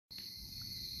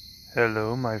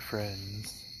Hello, my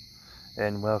friends,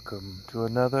 and welcome to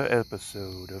another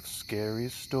episode of Scary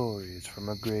Stories from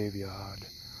a Graveyard,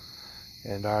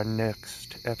 and our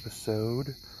next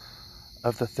episode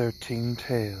of the 13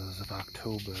 Tales of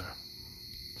October.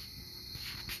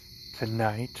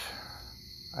 Tonight,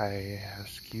 I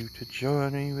ask you to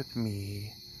journey with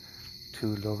me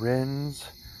to Lorenz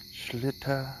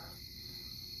Schlichter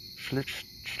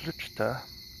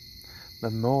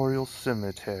Memorial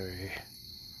Cemetery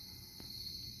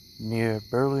near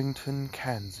Burlington,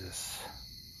 Kansas,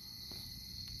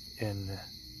 in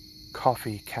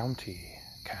Coffee County,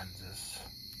 Kansas.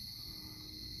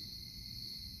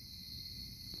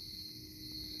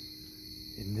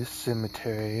 In this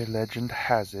cemetery, legend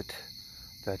has it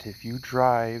that if you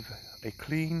drive a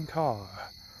clean car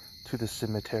to the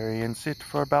cemetery and sit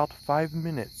for about 5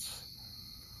 minutes,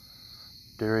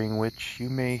 during which you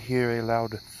may hear a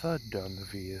loud thud on the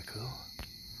vehicle,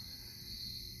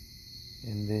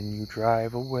 and then you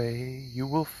drive away, you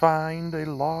will find a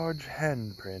large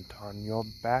handprint on your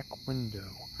back window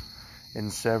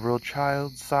and several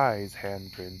child-size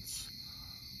handprints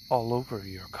all over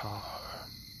your car.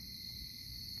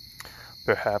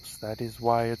 Perhaps that is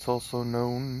why it's also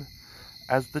known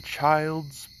as the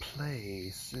Child's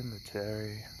Play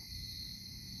Cemetery.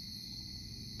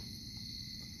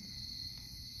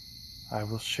 I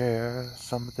will share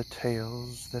some of the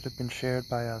tales that have been shared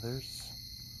by others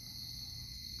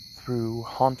through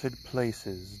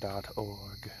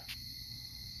hauntedplaces.org.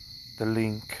 The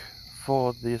link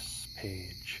for this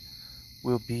page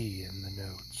will be in the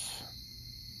notes.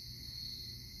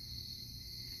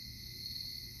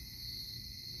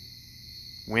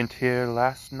 Went here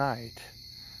last night,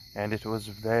 and it was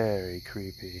very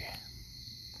creepy.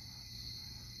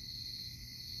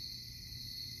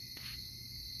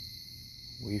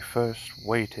 We first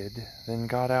waited, then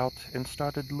got out and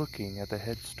started looking at the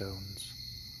headstones.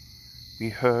 We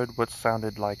heard what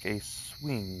sounded like a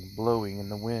swing blowing in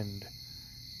the wind,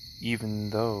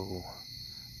 even though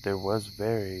there was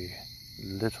very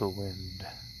little wind.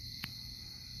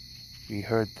 We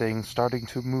heard things starting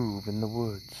to move in the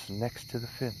woods next to the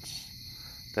fence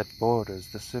that borders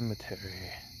the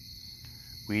cemetery.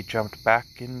 We jumped back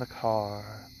in the car,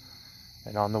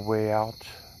 and on the way out,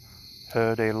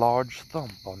 heard a large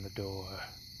thump on the door.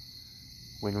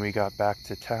 When we got back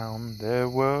to town, there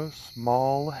were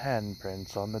small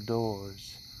handprints on the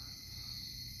doors,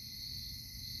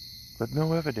 but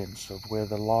no evidence of where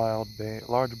the large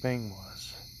bang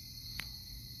was.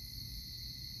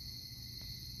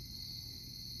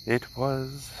 It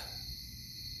was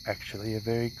actually a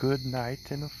very good night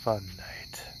and a fun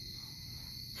night.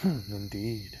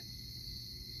 Indeed.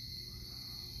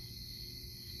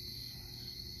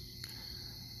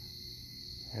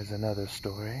 Here's another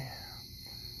story.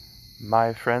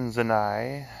 My friends and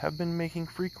I have been making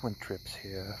frequent trips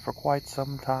here for quite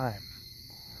some time.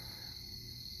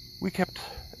 We kept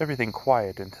everything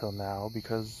quiet until now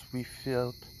because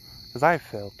I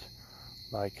felt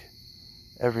like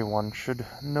everyone should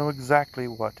know exactly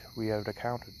what we had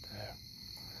encountered there.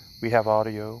 We have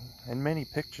audio and many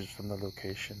pictures from the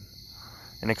location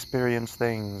and experienced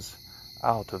things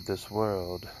out of this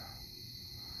world.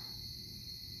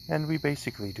 And we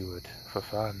basically do it for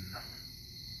fun.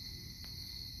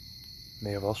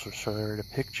 They have also shared a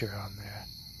picture on there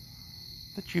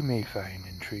that you may find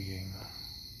intriguing.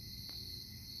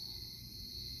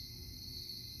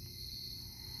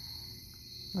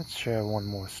 Let's share one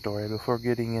more story before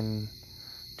getting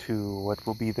into what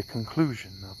will be the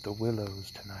conclusion of the Willows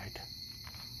tonight.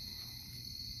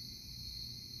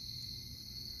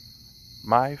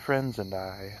 My friends and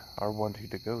I are wanting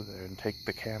to go there and take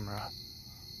the camera,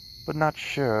 but not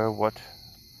sure what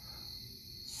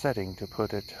setting to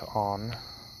put it on.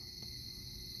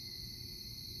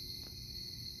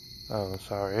 Oh,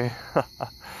 sorry.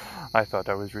 I thought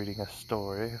I was reading a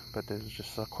story, but it was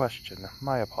just a question.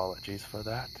 My apologies for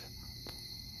that.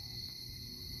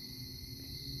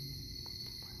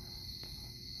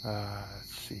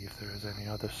 Let's see if there is any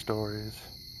other stories.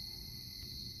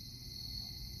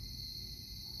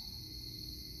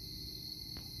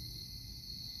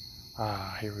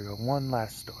 Here we go. One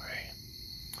last story.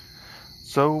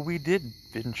 So we did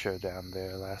venture down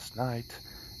there last night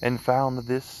and found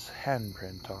this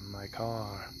handprint on my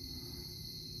car.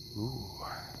 Ooh,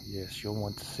 yes, you'll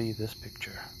want to see this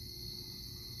picture.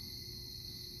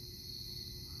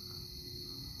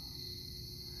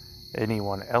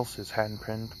 Anyone else's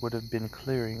handprint would have been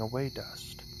clearing away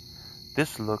dust.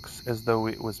 This looks as though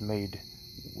it was made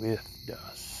with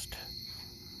dust.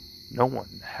 No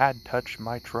one had touched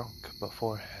my trunk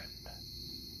beforehand.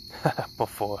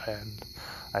 Beforehand.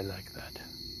 I like that.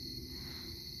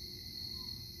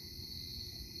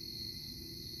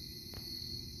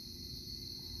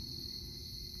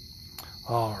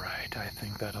 Alright, I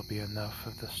think that'll be enough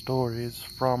of the stories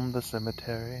from the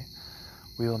cemetery.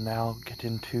 We'll now get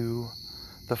into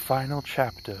the final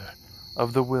chapter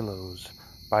of The Willows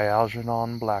by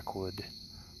Algernon Blackwood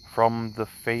from the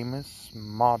famous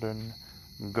modern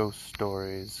Ghost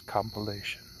Stories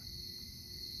compilation.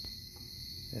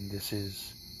 And this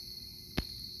is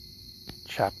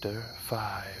Chapter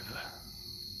 5.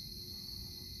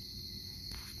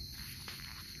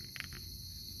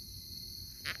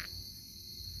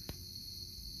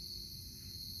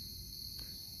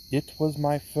 It was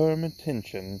my firm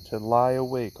intention to lie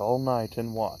awake all night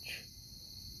and watch,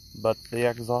 but the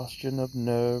exhaustion of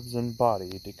nerves and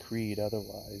body decreed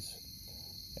otherwise,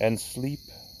 and sleep,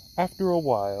 after a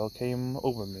while, came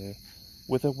over me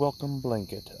with a welcome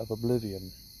blanket of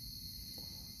oblivion.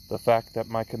 The fact that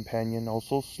my companion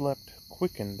also slept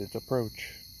quickened its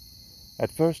approach.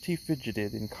 At first he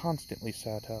fidgeted and constantly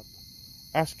sat up,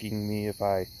 asking me if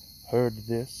I heard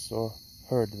this or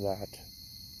heard that.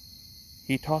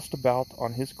 He tossed about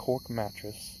on his cork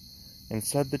mattress, and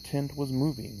said the tent was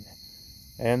moving,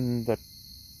 and that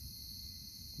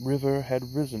river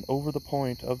had risen over the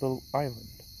point of the island.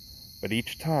 But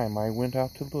each time I went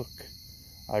out to look,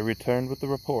 I returned with the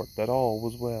report that all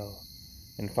was well,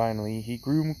 and finally he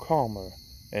grew calmer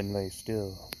and lay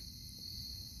still.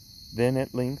 Then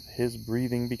at length his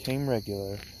breathing became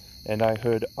regular, and I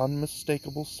heard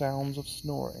unmistakable sounds of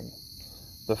snoring,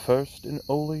 the first and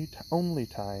only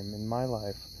time in my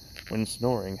life when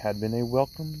snoring had been a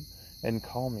welcome and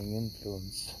calming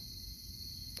influence.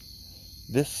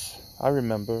 This, I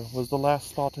remember, was the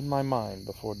last thought in my mind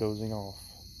before dozing off.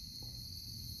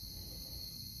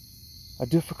 A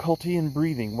difficulty in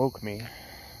breathing woke me,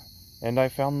 and I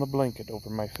found the blanket over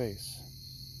my face.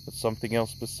 But something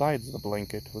else besides the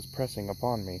blanket was pressing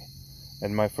upon me,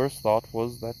 and my first thought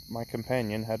was that my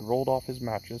companion had rolled off his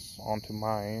mattress onto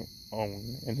my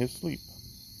own in his sleep.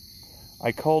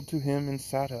 I called to him and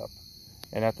sat up,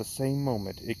 and at the same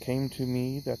moment it came to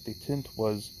me that the tent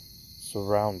was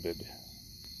surrounded.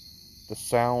 The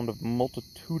sound of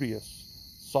multitudinous,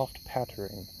 soft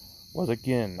pattering was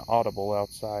again audible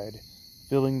outside,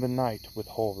 filling the night with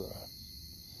horror.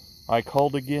 I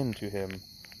called again to him,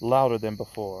 louder than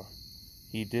before.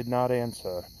 He did not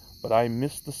answer, but I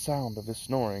missed the sound of his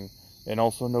snoring, and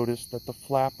also noticed that the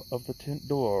flap of the tent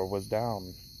door was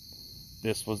down.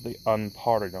 This was the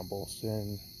unpardonable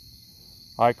sin.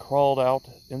 I crawled out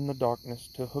in the darkness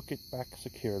to hook it back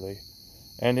securely,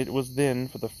 and it was then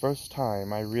for the first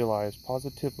time I realized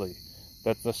positively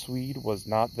that the Swede was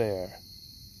not there.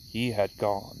 He had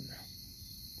gone.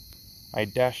 I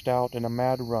dashed out in a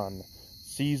mad run,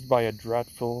 seized by a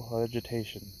dreadful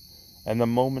agitation, and the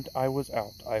moment I was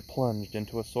out I plunged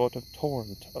into a sort of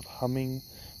torrent of humming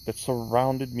that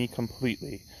surrounded me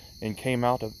completely, and came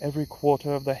out of every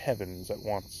quarter of the heavens at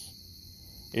once.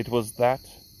 It was that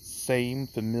same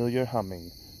familiar humming,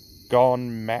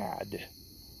 gone mad.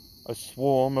 A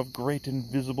swarm of great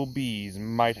invisible bees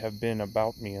might have been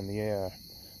about me in the air.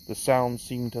 The sound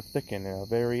seemed to thicken in the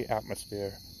very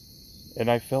atmosphere,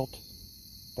 and I felt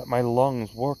that my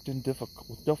lungs worked with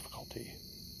difficulty.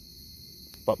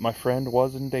 But my friend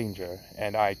was in danger,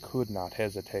 and I could not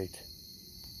hesitate.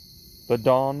 The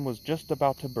dawn was just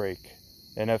about to break,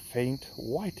 and a faint,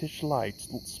 whitish light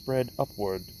spread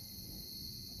upward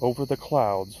over the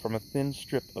clouds from a thin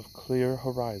strip of clear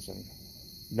horizon.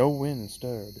 No wind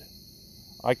stirred.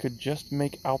 I could just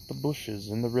make out the bushes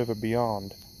in the river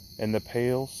beyond, and the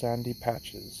pale, sandy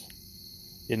patches.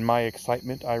 In my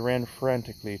excitement I ran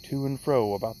frantically to and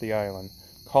fro about the island,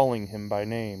 calling him by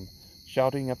name,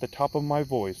 shouting at the top of my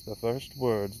voice the first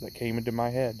words that came into my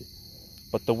head.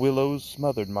 But the willows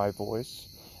smothered my voice,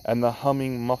 and the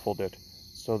humming muffled it,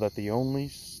 so that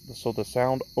the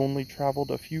sound only traveled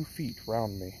a few feet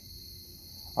round me.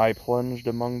 I plunged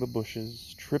among the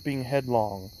bushes, tripping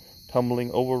headlong, tumbling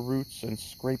over roots and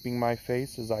scraping my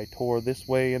face as I tore this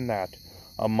way and that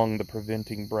among the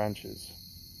preventing branches.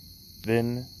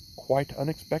 Then, quite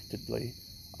unexpectedly,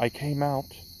 I came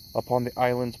out upon the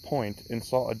island's point and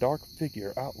saw a dark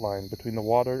figure outlined between the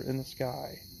water and the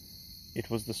sky. It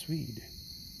was the Swede,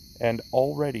 and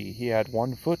already he had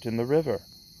one foot in the river.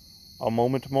 A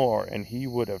moment more, and he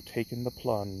would have taken the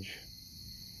plunge.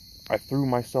 I threw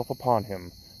myself upon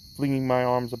him, flinging my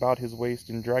arms about his waist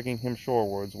and dragging him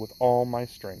shorewards with all my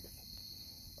strength.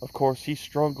 Of course he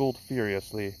struggled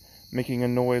furiously, making a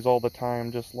noise all the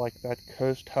time just like that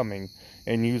cursed humming,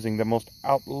 and using the most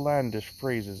outlandish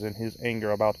phrases in his anger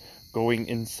about going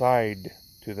inside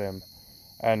to them,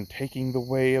 and taking the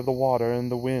way of the water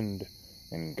and the wind,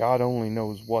 and God only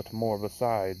knows what more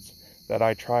besides, that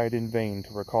I tried in vain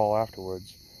to recall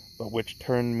afterwards, but which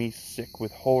turned me sick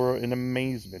with horror and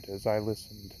amazement as I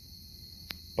listened.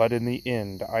 But in the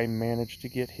end I managed to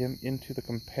get him into the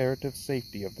comparative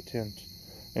safety of the tent,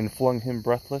 and flung him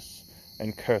breathless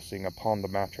and cursing upon the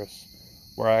mattress,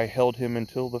 where I held him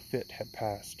until the fit had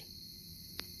passed.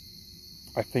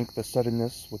 I think the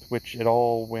suddenness with which it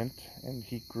all went, and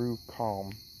he grew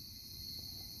calm,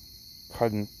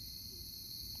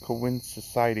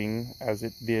 coinciding as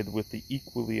it did with the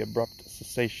equally abrupt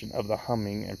cessation of the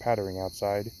humming and pattering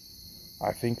outside,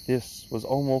 I think this was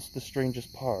almost the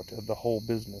strangest part of the whole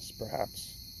business,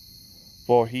 perhaps,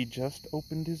 for he just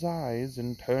opened his eyes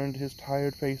and turned his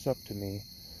tired face up to me,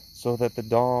 so that the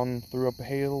dawn threw a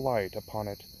pale light upon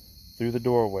it through the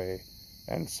doorway,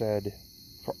 and said,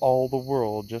 for all the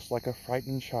world just like a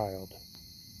frightened child,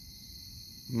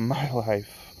 "My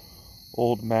life,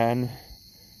 old man,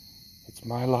 it's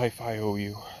my life I owe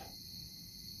you.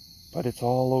 But it's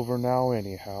all over now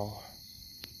anyhow.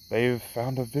 They've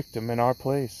found a victim in our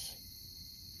place."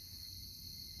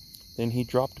 Then he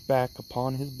dropped back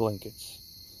upon his blankets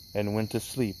and went to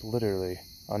sleep literally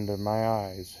under my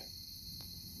eyes.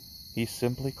 He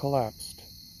simply collapsed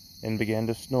and began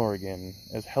to snore again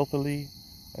as healthily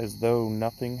as though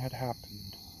nothing had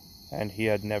happened, and he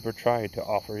had never tried to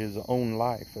offer his own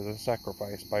life as a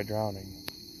sacrifice by drowning.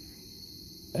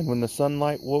 And when the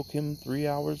sunlight woke him 3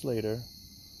 hours later,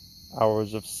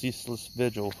 hours of ceaseless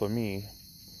vigil for me,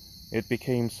 it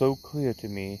became so clear to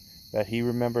me that he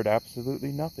remembered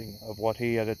absolutely nothing of what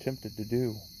he had attempted to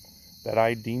do, that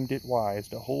I deemed it wise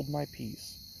to hold my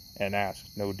peace and ask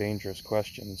no dangerous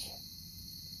questions.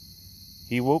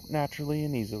 He woke naturally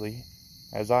and easily,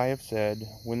 as I have said,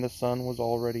 when the sun was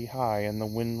already high in the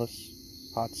windless,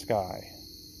 hot sky,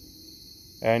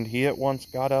 and he at once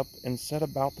got up and set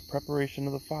about the preparation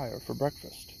of the fire for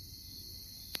breakfast.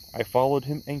 I followed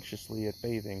him anxiously at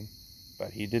bathing,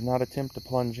 but he did not attempt to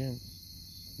plunge in,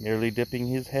 merely dipping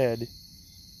his head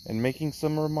and making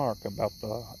some remark about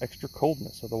the extra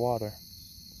coldness of the water.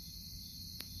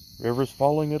 "River's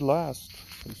falling at last,"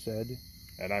 he said,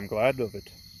 "and I'm glad of it."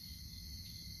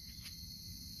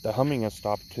 "The humming has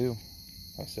stopped too,"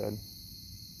 I said.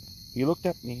 He looked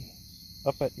up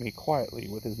at me quietly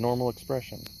with his normal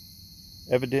expression.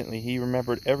 Evidently he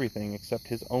remembered everything except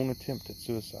his own attempt at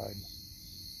suicide.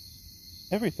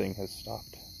 "Everything has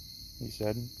stopped," he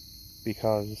said,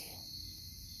 "because—"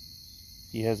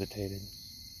 He hesitated,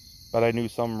 but I knew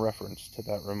some reference to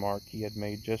that remark he had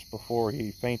made just before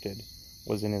he fainted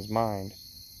was in his mind,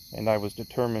 and I was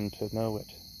determined to know it.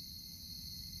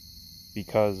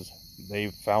 "Because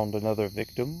they've found another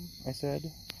victim?" I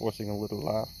said, forcing a little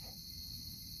laugh.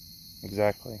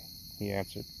 "Exactly," he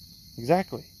answered.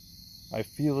 "Exactly. I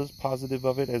feel as positive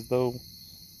of it as though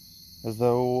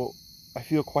I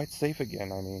feel quite safe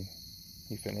again, I mean,"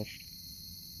 he finished.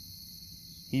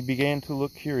 He began to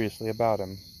look curiously about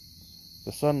him.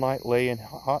 The sunlight lay in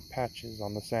hot patches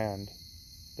on the sand.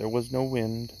 There was no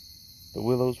wind. The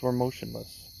willows were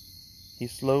motionless. He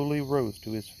slowly rose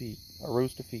to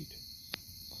feet.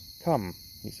 "Come,"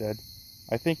 he said.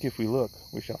 "I think if we look,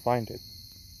 we shall find it."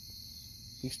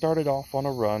 He started off on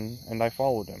a run, and I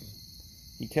followed him.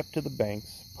 He kept to the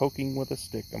banks, poking with a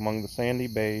stick among the sandy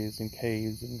bays and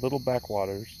caves and little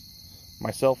backwaters,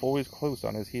 myself always close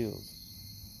on his heels.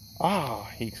 "Ah!"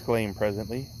 he exclaimed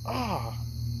presently. "Ah!"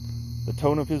 The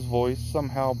tone of his voice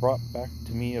somehow brought back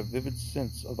to me a vivid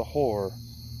sense of the horror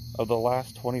of the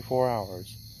last 24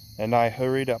 hours, and I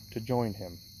hurried up to join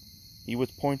him. He was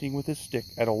pointing with his stick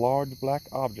at a large black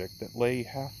object that lay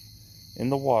half in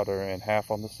the water and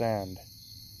half on the sand.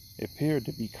 It appeared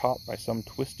to be caught by some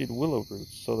twisted willow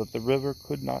roots so that the river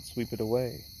could not sweep it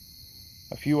away.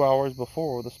 A few hours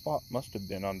before, the spot must have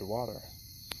been under water.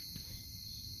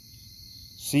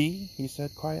 "See," he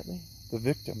said quietly, "the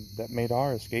victim that made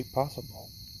our escape possible."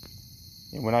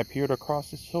 And when I peered across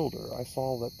his shoulder, I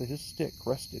saw that his stick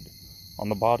rested on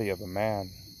the body of a man.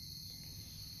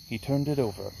 He turned it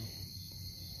over.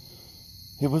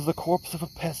 It was the corpse of a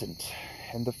peasant,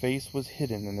 and the face was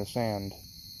hidden in the sand.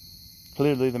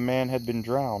 Clearly the man had been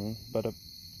drowned but a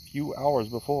few hours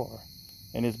before,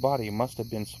 and his body must have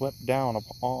been swept down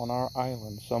upon our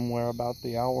island somewhere about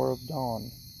the hour of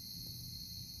dawn,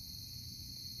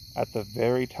 at the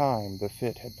very time the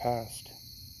fit had passed.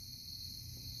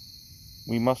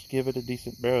 "We must give it a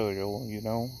decent burial, you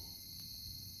know."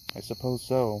 "I suppose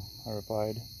so," I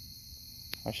replied.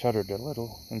 I shuddered a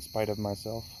little, in spite of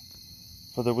myself,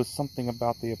 for there was something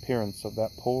about the appearance of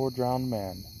that poor drowned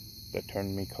man that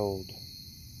turned me cold.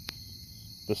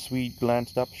 The Swede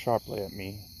glanced up sharply at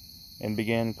me, and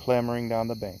began clambering down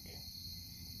the bank.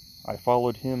 I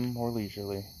followed him more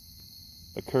leisurely.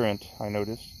 The current, I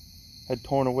noticed, had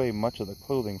torn away much of the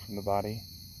clothing from the body,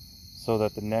 so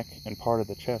that the neck and part of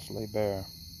the chest lay bare.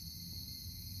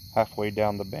 Halfway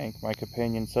down the bank, my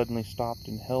companion suddenly stopped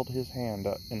and held his hand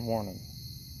up in warning.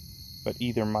 But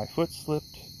either my foot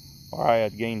slipped, or I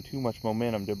had gained too much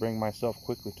momentum to bring myself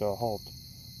quickly to a halt,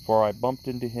 for I bumped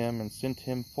into him and sent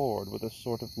him forward with a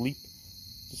sort of leap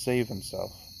to save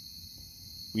himself.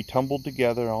 We tumbled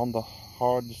together on the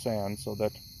hard sand so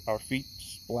that our feet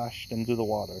splashed into the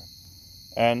water,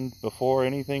 and, before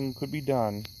anything could be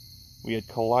done, we had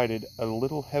collided a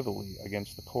little heavily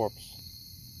against the corpse.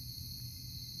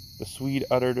 The Swede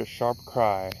uttered a sharp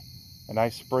cry, and I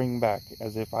sprang back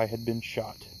as if I had been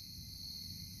shot.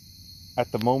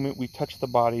 At the moment we touched the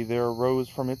body, there arose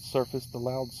from its surface the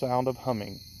loud sound of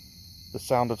humming, the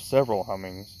sound of several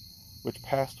hummings, which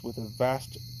passed with a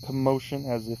vast commotion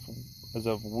as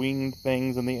of winged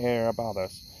things in the air about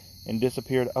us, and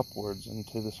disappeared upwards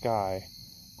into the sky,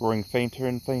 growing fainter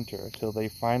and fainter till they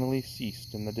finally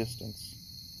ceased in the distance.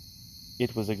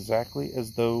 It was exactly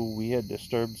as though we had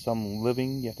disturbed some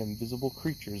living yet invisible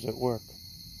creatures at work.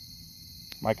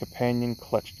 My companion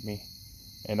clutched me,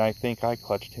 and I think I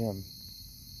clutched him.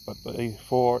 But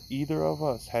before either of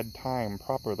us had time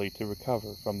properly to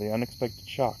recover from the unexpected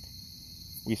shock,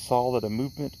 we saw that a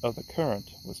movement of the current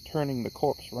was turning the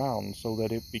corpse round so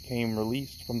that it became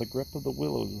released from the grip of the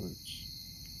willow roots.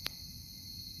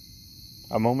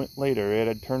 A moment later it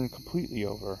had turned completely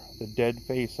over, the dead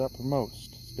face uppermost,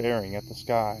 staring at the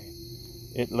sky.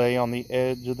 It lay on the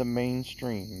edge of the main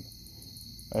stream.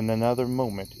 In another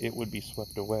moment it would be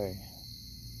swept away.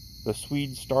 The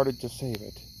Swede started to save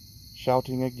it,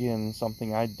 shouting again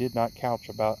something I did not catch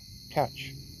about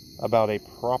a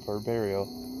proper burial,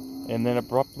 and then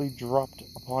abruptly dropped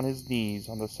upon his knees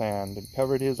on the sand and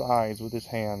covered his eyes with his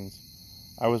hands.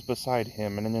 I was beside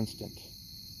him in an instant.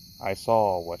 I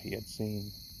saw what he had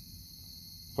seen.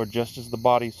 For just as the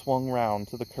body swung round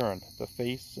to the current, the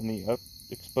face and the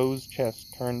exposed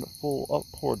chest turned full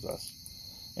up towards us,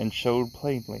 and showed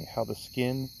plainly how the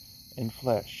skin and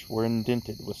flesh were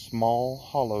indented with small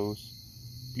hollows,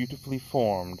 beautifully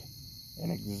formed,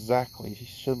 and exactly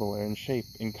similar in shape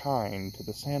and kind to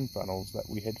the sand funnels that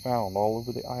we had found all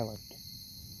over the island.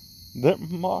 "Their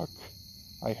mark,"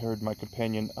 I heard my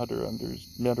companion mutter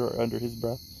under his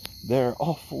breath. "Their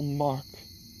awful mark."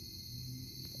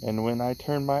 And when I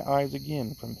turned my eyes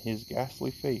again from his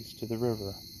ghastly face to the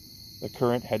river, the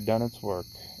current had done its work,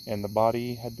 and the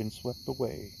body had been swept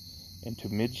away into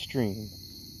midstream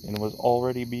and was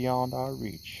already beyond our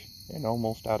reach and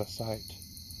almost out of sight,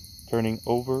 turning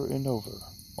over and over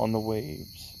on the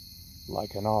waves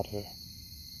like an otter.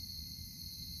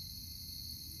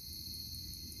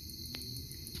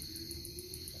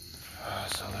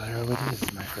 So there it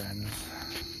is, my friends.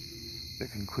 The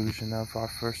conclusion of our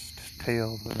first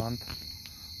tale of the month,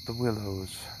 The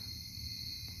Willows.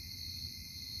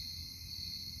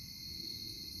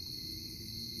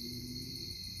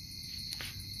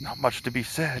 Not much to be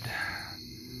said.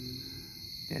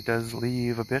 It does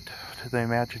leave a bit to the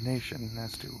imagination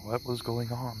as to what was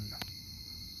going on.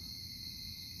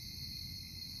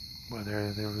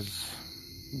 Whether there was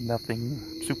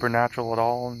nothing supernatural at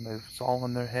all and it was all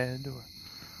in their head, or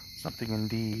something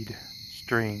indeed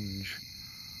strange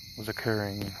was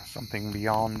occurring, something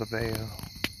beyond the veil.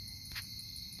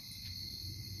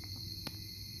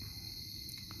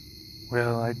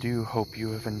 Well, I do hope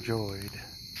you have enjoyed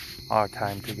our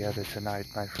time together tonight,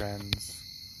 my friends.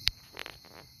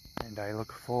 And I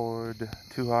look forward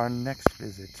to our next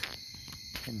visit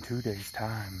in 2 days'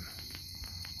 time,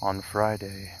 on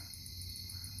Friday.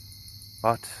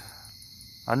 But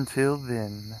until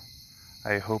then,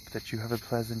 I hope that you have a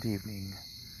pleasant evening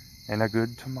and a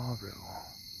good tomorrow.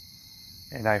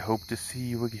 And I hope to see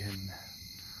you again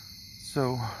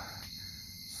so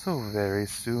very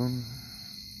soon.